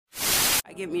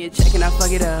I get me a check and I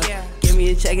fuck it up. Yeah. Give me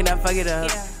a check and I fuck it up.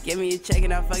 Yeah. Give me a check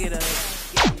and I fuck it up.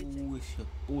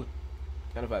 Ooh.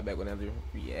 Kind of back with another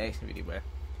reaction video, bro.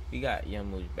 We got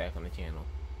YOOOOOOO back on the channel.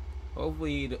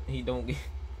 Hopefully he don't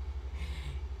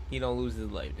lose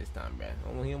his life this time,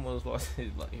 bro. He almost lost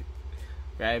his life.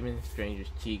 Grabbing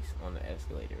strangers' cheeks on the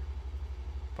escalator.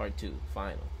 Part 2,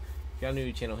 final. If y'all new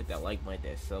to the channel, hit that like button,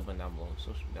 that sub button down below.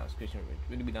 Social media description,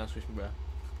 really be down description, bro.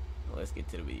 Now let's get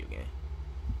to the video game.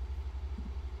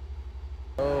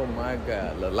 Oh my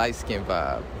god, the light skin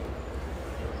vibe.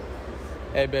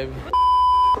 Hey baby.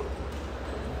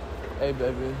 Hey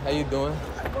baby, how you doing?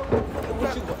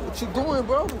 What you doing,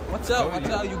 bro? Watch out, watch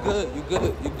out, you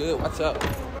good, watch out.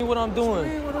 See what I'm doing.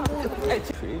 Hey,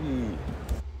 pretty.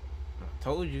 I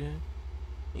told you,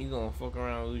 you gonna fuck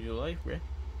around and lose your life, bro.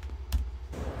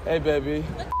 Hey baby.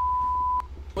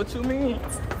 What you mean?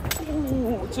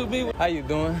 What you mean? How you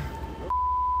doing?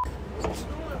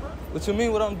 What you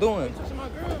mean what I'm doing?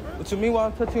 What you mean while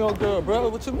I'm touching your girl, bro?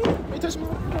 What you mean? You touch my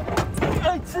girl.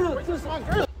 Hey, chill, touch my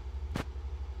girl.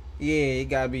 Yeah, it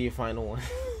gotta be your final one.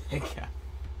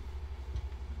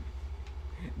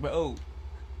 Bro,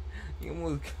 you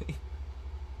almost...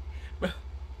 Bro.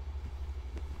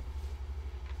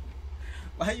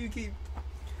 Why you keep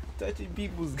touching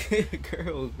people's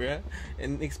girls, bruh,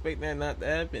 and expect that not to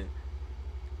happen?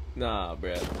 Nah,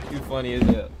 bruh, you funny as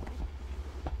hell.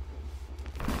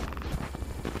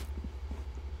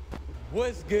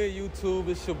 What's good, YouTube?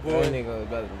 It's your boy. That nigga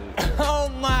about to lose. Oh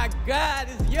my God,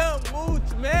 it's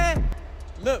YOOOOOOO, man.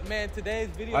 Look, man, today's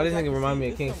video. Why this nigga remind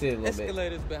me of King Sid a little bit?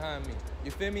 Escalators behind me.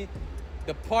 You feel me?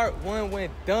 The part 1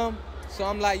 went dumb, so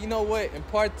I'm like, you know what? In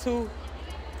part 2,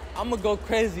 I'm gonna go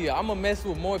crazier. I'm gonna mess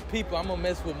with more people. I'm gonna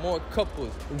mess with more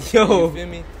couples. Yo. You feel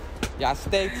me? Y'all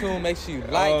stay tuned. Make sure you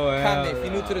like, comment. If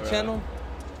you're new to the channel,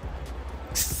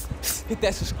 hit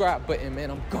that subscribe button,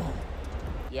 man. I'm gone.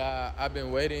 Yeah, I've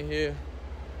been waiting here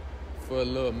for a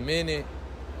little minute.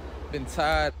 Been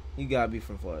tired. You gotta be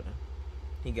from Florida.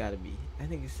 He gotta be. I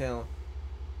think it sound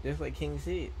just like King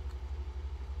Sid.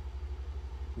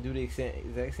 Do the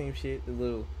exact same shit. The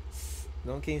little,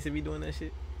 don't King Sid be doing that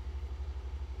shit?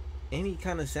 And he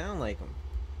kind of sound like him.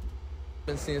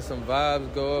 Been seeing some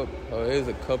vibes go up. Oh, there's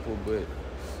a couple, but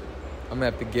I'm gonna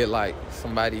have to get like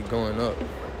somebody going up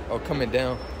or coming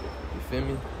down. You feel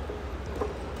me?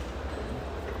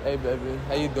 Hey baby,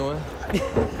 how you doing?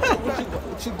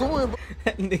 what you doing, bro?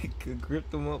 That nigga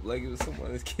gripped him up like it was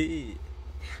someone's kid.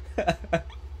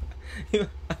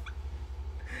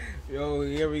 Yo,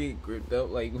 you ever get gripped up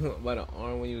like by the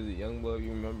arm when you was a young boy? You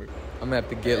remember? I'm gonna have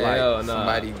to get like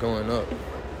somebody going up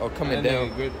or coming down.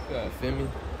 You feel me?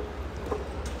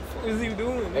 What is he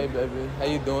doing? Hey baby, how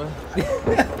you doing?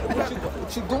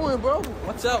 what you doing, bro?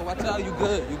 Watch out, you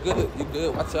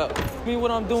good, watch out. Me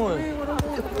what I'm doing.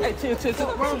 Hey, chill,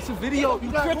 bro, it's a video.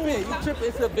 You tripping,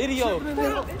 it's a video.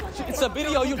 It's a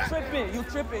video, you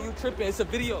tripping, it's a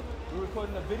video. You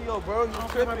recording a video, bro, you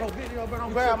tripping. No video, bro,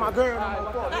 don't grab my girl.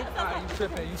 You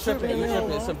tripping, it's a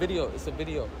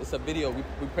video,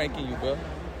 we pranking you, bro.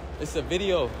 It's a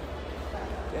video.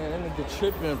 Damn, that nigga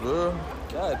tripping, bro.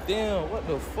 God damn, what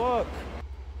the fuck?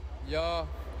 Y'all.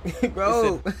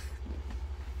 Bro.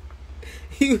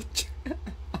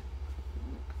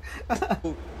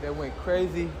 That went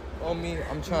crazy on me.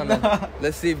 I'm trying to,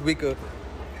 let's see if we could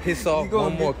piss off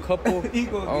one more couple. He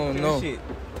gonna I don't know. Shit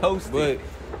toasted. But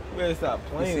you better stop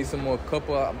playing. See some more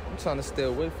couple. I'm trying to stay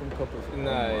away from couples.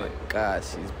 Nah. Oh my God,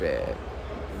 she's bad.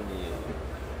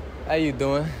 Yeah. How you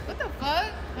doing? What the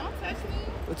fuck? Don't touch me.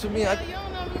 What you mean? You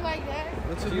don't know me like that.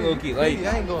 What You low-key like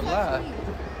I ain't gonna lie.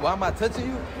 Why am I touching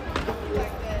you? You don't know me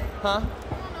like that. Huh? You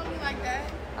don't know me like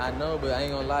that. I know, but I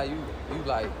ain't gonna lie. You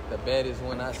like the baddest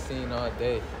one I seen all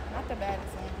day. Not the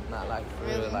baddest one. Not like for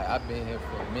Really? real. Like I've been here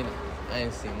for a minute. I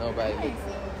ain't seen nobody. Thanks,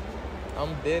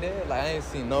 I'm dead ass. Like I ain't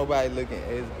seen nobody looking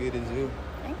as good as you.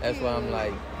 Thank That's you. why I'm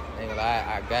like, ain't gonna lie,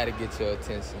 I gotta get your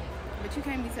attention. But you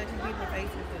can't be touching people's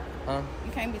faces though. Huh?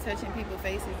 You can't be touching people's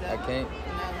faces though. I can't. No.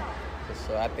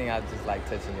 So I think I just like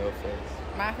touching your face.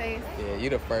 My face? Yeah, you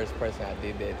the first person I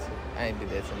did that to. I ain't did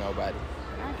that to nobody.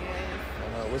 I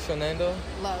guess. What's your name though?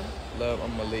 Love. Love,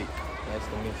 I'm Malik. Nice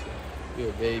to meet you.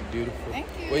 You're very beautiful. Thank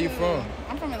you. Where you from?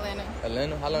 I'm from Atlanta.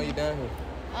 Atlanta? How long you down here?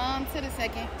 To the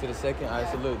second. To the second? All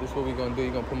right, so look, this is what we're gonna do.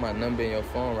 You're gonna put my number in your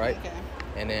phone, right? Okay.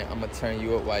 And then I'm gonna turn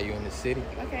you up while you're in the city.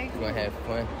 Okay. We're gonna have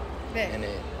fun. Bet. And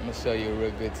then I'm gonna show you a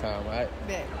real good time, right?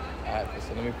 Bet. All right,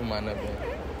 so let me put my number in.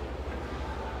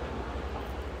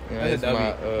 You know, That's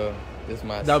this is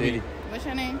my W. city. What's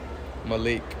your name?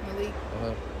 Malik. Malik.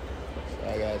 So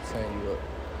I gotta turn you up.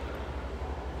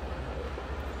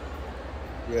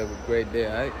 You have a great day,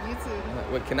 alright? You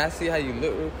too. Wait, can I see how you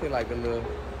look real quick? Like a little.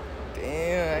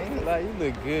 Damn, I ain't gonna lie. You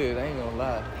look good. I ain't gonna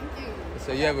lie. Thank you.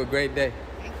 So you have a great day.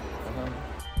 Thank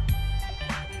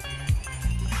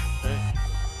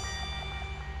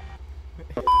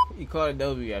you. You caught a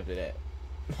W after that.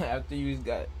 After you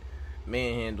got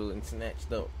manhandled and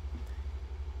snatched up.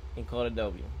 He caught a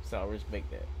W. So I respect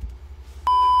that.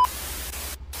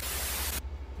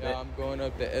 Yeah, I'm going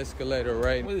up the escalator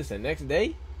right What is this, the next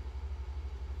day?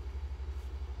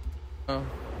 now.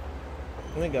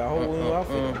 We got a whole new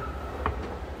outfit.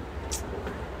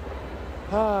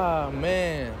 Ah,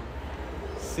 man.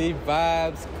 See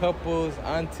vibes, couples,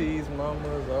 aunties,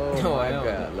 mamas. Oh, Oh, my hell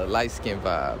God. The light skin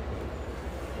vibe.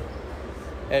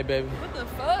 Hey, baby. What the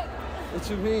fuck? What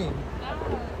you mean?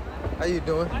 How you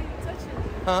doing? Why you touching me?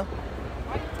 Huh?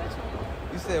 Why you touching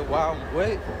me? You said, why?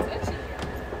 Wait. Touching you.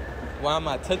 Why am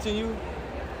I touching you?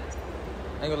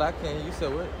 I ain't gonna lie, I can't. You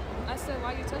said what? I said,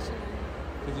 why you touching me?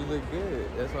 Because you look good.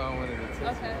 That's why I wanted to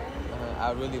touch Okay. you.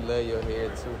 I really love your hair,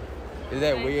 too. Is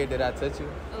that Okay. weird that I touch you?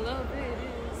 A little bit it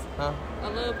is. Huh? A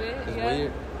little bit. It's yeah.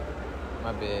 weird?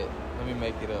 My bad. Let me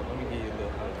make it up. Let me give you a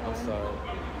little hug. I'm sorry.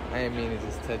 I ain't mean to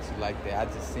just touch you like that.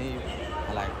 I just seen you.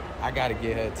 I gotta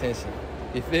get her attention.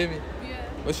 You feel me? Yeah.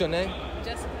 What's your name?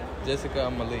 Jessica. Jessica,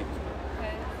 I'm Malik.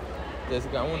 Okay.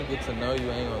 Jessica, I want to get to know you.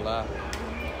 I ain't gonna lie.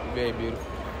 You're very beautiful.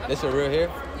 That's your real hair?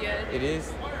 Yeah. It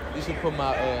is? You should put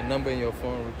my number in your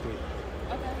phone real quick.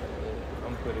 Okay.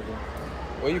 I'm gonna put it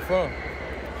in. Where you from?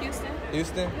 Houston.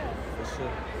 Houston? Yeah. For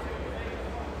sure.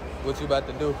 What you about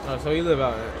to do? Oh, so you live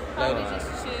out in Probably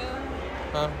just chill.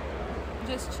 Huh?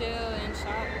 Just chill and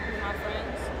shop with my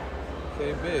friends.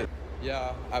 Say bit.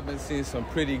 Yeah, I've been seeing some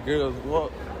pretty girls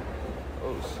walk.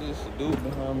 Oh shit, it's a dude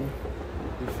behind me.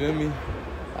 You feel me?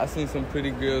 I seen some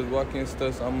pretty girls walking and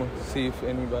stuff, so I'm gonna see if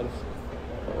anybody.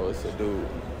 Oh, it's a dude.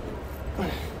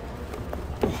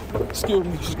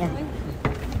 Excuse me.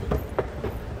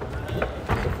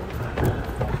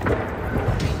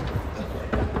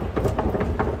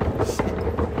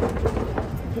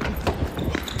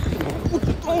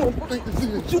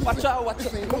 Watch out, watch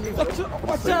out,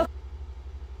 watch out.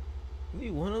 Do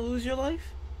you want to lose your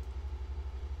life?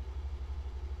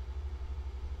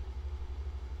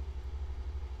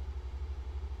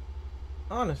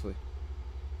 Honestly.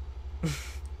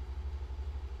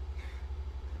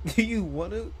 Do you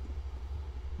want to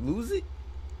lose it?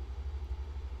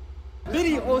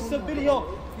 Video, it's a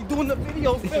video. You doing the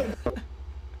video film.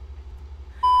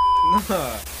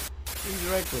 Nah. He's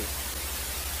reckless.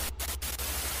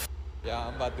 Yeah,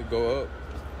 I'm about to go up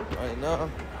right now.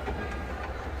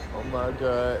 Oh my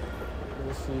God. Let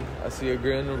me see. I see a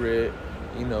girl in the red.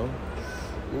 You know.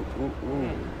 Ooh, ooh,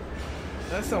 ooh.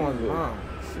 That's someone's mom.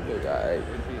 She look alright.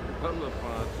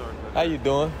 How you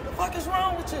doing? What the fuck is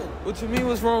wrong with you? What you mean?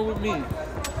 What's wrong with me?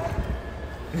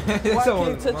 That's Why I can't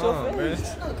someone's touch your mom, face?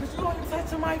 man. Look, cause you don't even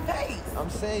touch my face. I'm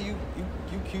saying you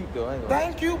cute though. I ain't gonna.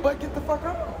 Thank you, but get the fuck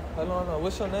on. Hold on.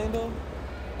 What's your name though?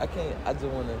 I can't. I just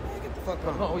wanna. Man, get the fuck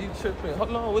Hold on. on. You tripping?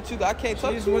 Hold on. What you? I can't She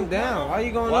talk just to you. went down. Why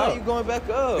you going Why up? are you going back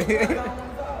up?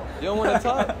 You don't want to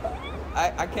talk?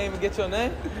 I can't even get your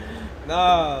name?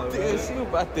 Nah, Dude, man. she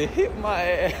about to hit my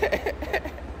ass.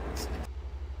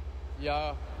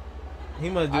 Y'all, He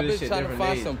must do I've this been shit trying to different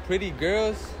find days. some pretty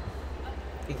girls.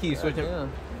 He keeps switching. Yeah.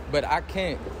 But I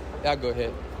can't. Y'all go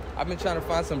ahead. I've been trying to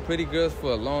find some pretty girls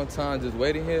for a long time, just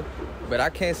waiting here. But I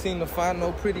can't seem to find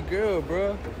no pretty girl,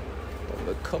 bro.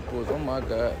 The couples, oh my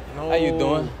God. No. How you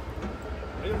doing?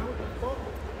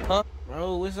 Huh?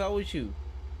 Bro, what's up with you?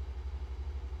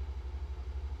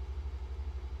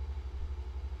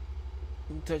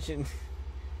 You touching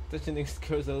these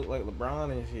girls that look like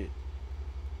LeBron and shit.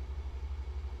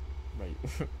 Right.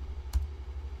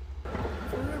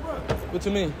 What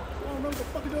you mean? I don't know what the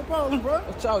fuck is your problem, bro.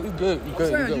 Watch out, you good, you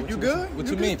good, saying, you you good. good? What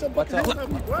You you mean? good? Your Watch out. fucking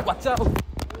hand on me, what? Watch out. Put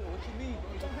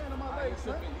your hand on my leg,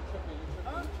 son.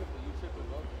 You tripping,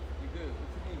 bro. You good.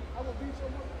 What you mean? I will beat your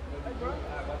mother. Hey, bro.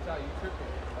 Watch out, you tripping.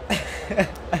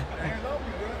 Hand up,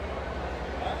 you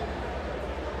good?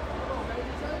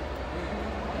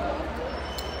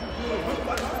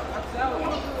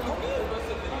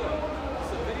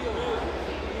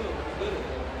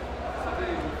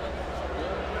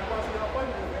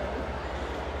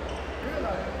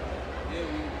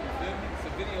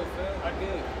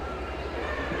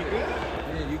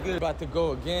 You good? About to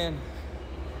go again.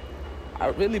 I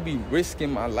really be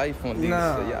risking my life on these,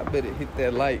 Nah. so y'all better hit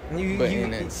that like You- button you-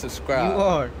 and subscribe. You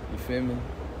are. You feel me?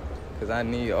 Cause I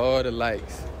need all the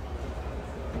likes.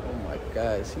 Oh my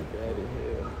God, she bad as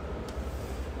hell.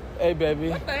 Hey baby,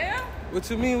 What the hell? what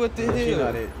you mean what the She hell?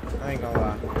 not it. I ain't gonna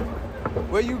lie.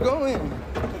 Where you going?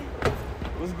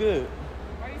 What's good?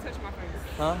 Why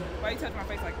Huh? Why you touch my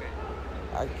face like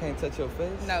that? I can't touch your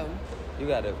face? No. You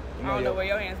gotta, I don't know where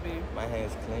your hands been. My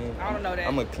hands clean. I don't know that.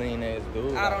 I'm a clean ass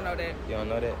dude. I don't know that. You don't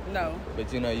know that? No.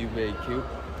 But you know you very cute.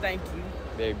 Thank you.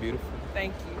 Very beautiful.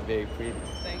 Thank you. Very pretty.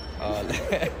 Thank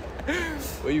you.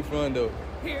 Where you from though?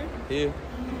 Here. Here?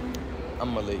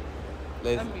 I'm Malik.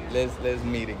 Let's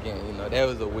meet again. You know, that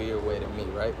was a weird way to meet,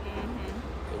 right?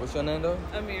 Mm-hmm. What's your name though?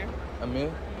 Amir. Amir?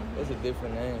 Mm-hmm. That's a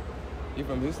different name. You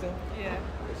from Houston? Yeah.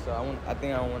 So I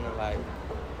think I wanna like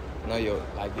know your,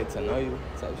 like get to know you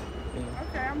type shit. You know?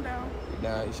 Okay, I'm down. You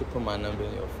down? You should put my number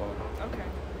in your phone.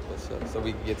 Okay. So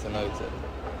we can get to know each other. All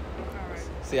right.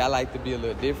 See, I like to be a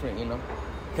little different, you know?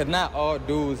 Cause not all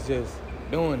dudes just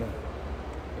doing it.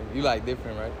 You like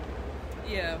different, right?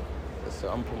 Yeah. So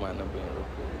I'm gonna put my number in real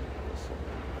quick. So,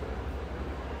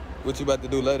 what you about to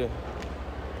do later?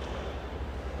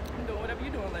 I'm doing whatever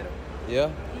you're doing later.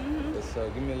 Yeah? Mm-hmm. So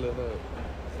give me a little hug.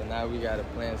 So now we gotta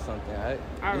plan something, all right?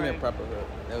 All give me right. a proper hug.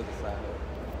 That was a side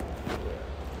hug.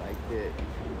 Yeah, like that.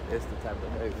 That's the type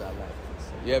of hugs I like.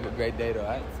 So you have a great day though, all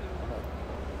right?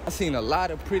 I seen a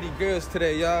lot of pretty girls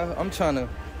today, y'all. I'm trying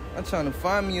to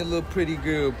find me a little pretty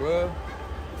girl, bro.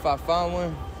 If I find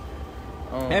one,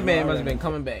 That man must have been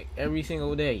coming back every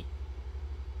single day.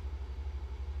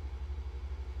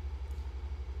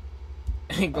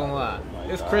 Ain't gonna lie.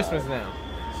 It's Christmas now.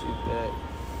 Shoot that.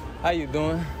 How you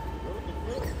doing?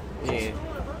 Yeah.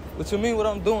 What you mean what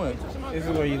I'm doing? This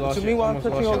is where you lost What you mean why I'm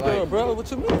almost touching lost your your girl, life. bro?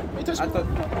 What you mean?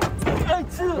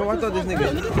 Bro, I thought this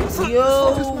nigga.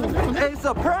 Yo! Hey, it's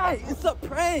a prank! It's a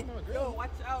prank! Yo,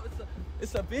 watch out.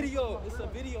 It's a video. It's a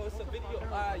video.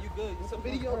 Alright, you good. It's a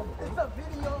video.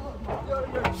 Yo,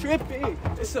 you're tripping.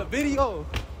 It's a video.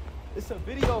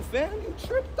 Fam. You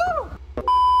tripped up.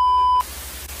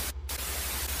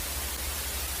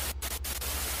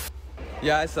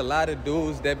 Yeah, it's a lot of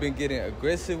dudes that been getting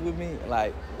aggressive with me.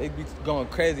 Like, they be going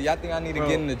crazy. Y'all think I need to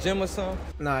get in the gym or something?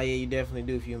 Nah, yeah, you definitely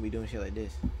do if you gonna be doing shit like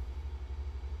this.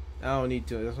 I don't need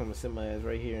to. That's why I'm gonna sit my ass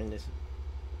right here in this.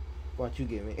 Watch you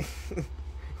get me.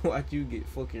 Watch you get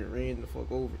fucking ran the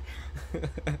fuck over.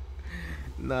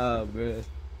 Nah, bruh.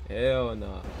 Hell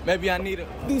nah. Maybe I need to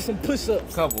do some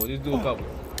push-ups. Couple. Just do a couple.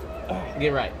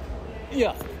 Get right.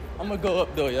 Yeah, I'm gonna go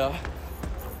up though, y'all.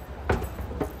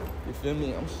 You feel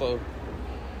me? I'm so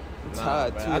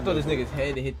tired bruh. too. I thought this nigga's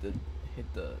head hit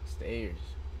the stairs.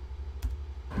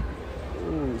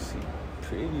 Ooh, she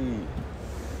pretty.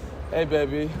 Hey,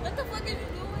 baby. What the fuck is you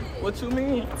doing? What you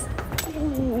mean?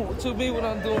 Ooh, what you mean what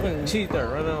I'm doing? She started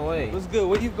running away. What's good?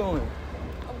 Where you going?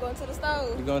 I'm going to the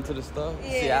stove. You going to the store? Yeah.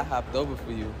 See, I hopped over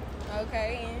for you.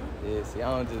 Okay. Yeah, see,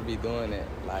 I don't just be doing that.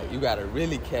 Like, you gotta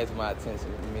really catch my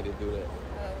attention for me to do that.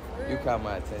 For You real? caught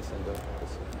my attention though. For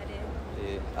sure. I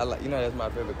did. Yeah, I like. You know that's my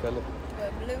favorite color.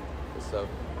 Blue. What's up?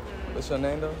 What's your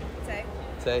name though? Tay.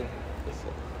 Tay. What's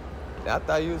up? I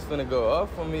thought you was finna go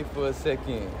off on me for a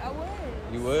second. I was.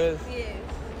 You was? Yes.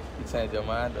 You changed your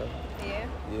mind though. Yeah.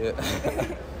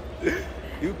 Yeah.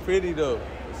 You pretty though.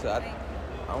 So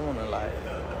I wanna like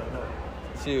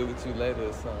chill with you later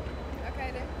or something.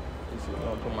 Okay then. You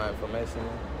wanna put my information in?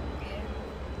 Yeah.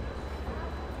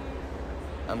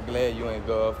 I'm glad you ain't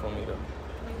go off on me though.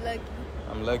 You lucky.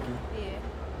 I'm lucky. Yeah.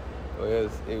 Or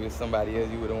else if it was somebody else,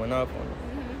 you would've went off on me.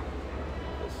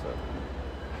 What's up?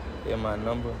 Yeah, my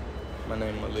number. My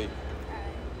name Malik.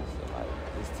 So like,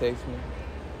 just text me,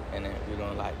 and then we're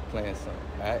gonna like plan something.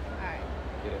 Alright? Alright.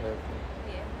 Get a hug from me.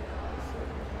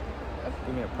 Yeah.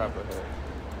 Give me a proper hug.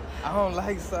 I don't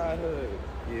like side hugs.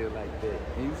 Yeah, like that.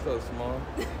 And you so small.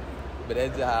 But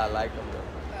that's just how I like them though.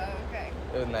 Okay.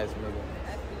 It was nice meeting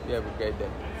you. You have a great day.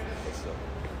 What's up?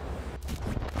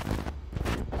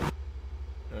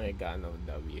 I ain't got another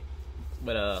W.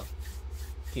 But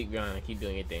keep grinding, keep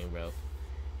doing your thing, bro.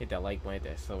 Hit that like button, hit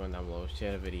that sub button down below,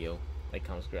 share the video, like,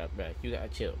 comment, subscribe, back. You gotta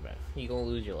chill, bro. You gonna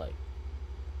lose your life.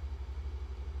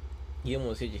 You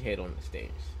almost hit your head on the stairs.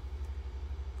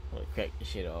 Gonna crack the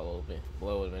shit all open,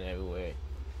 blow it everywhere.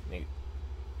 Nigga.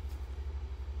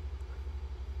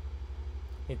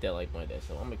 Hit that like button, that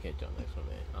sub. I'm gonna catch you on next one,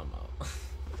 man. I'm out.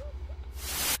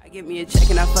 I give me a check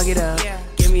and I fuck it up. Yeah.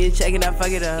 Give me a check and I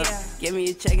fuck it up. Yeah. Give me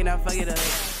a check and I fuck it up.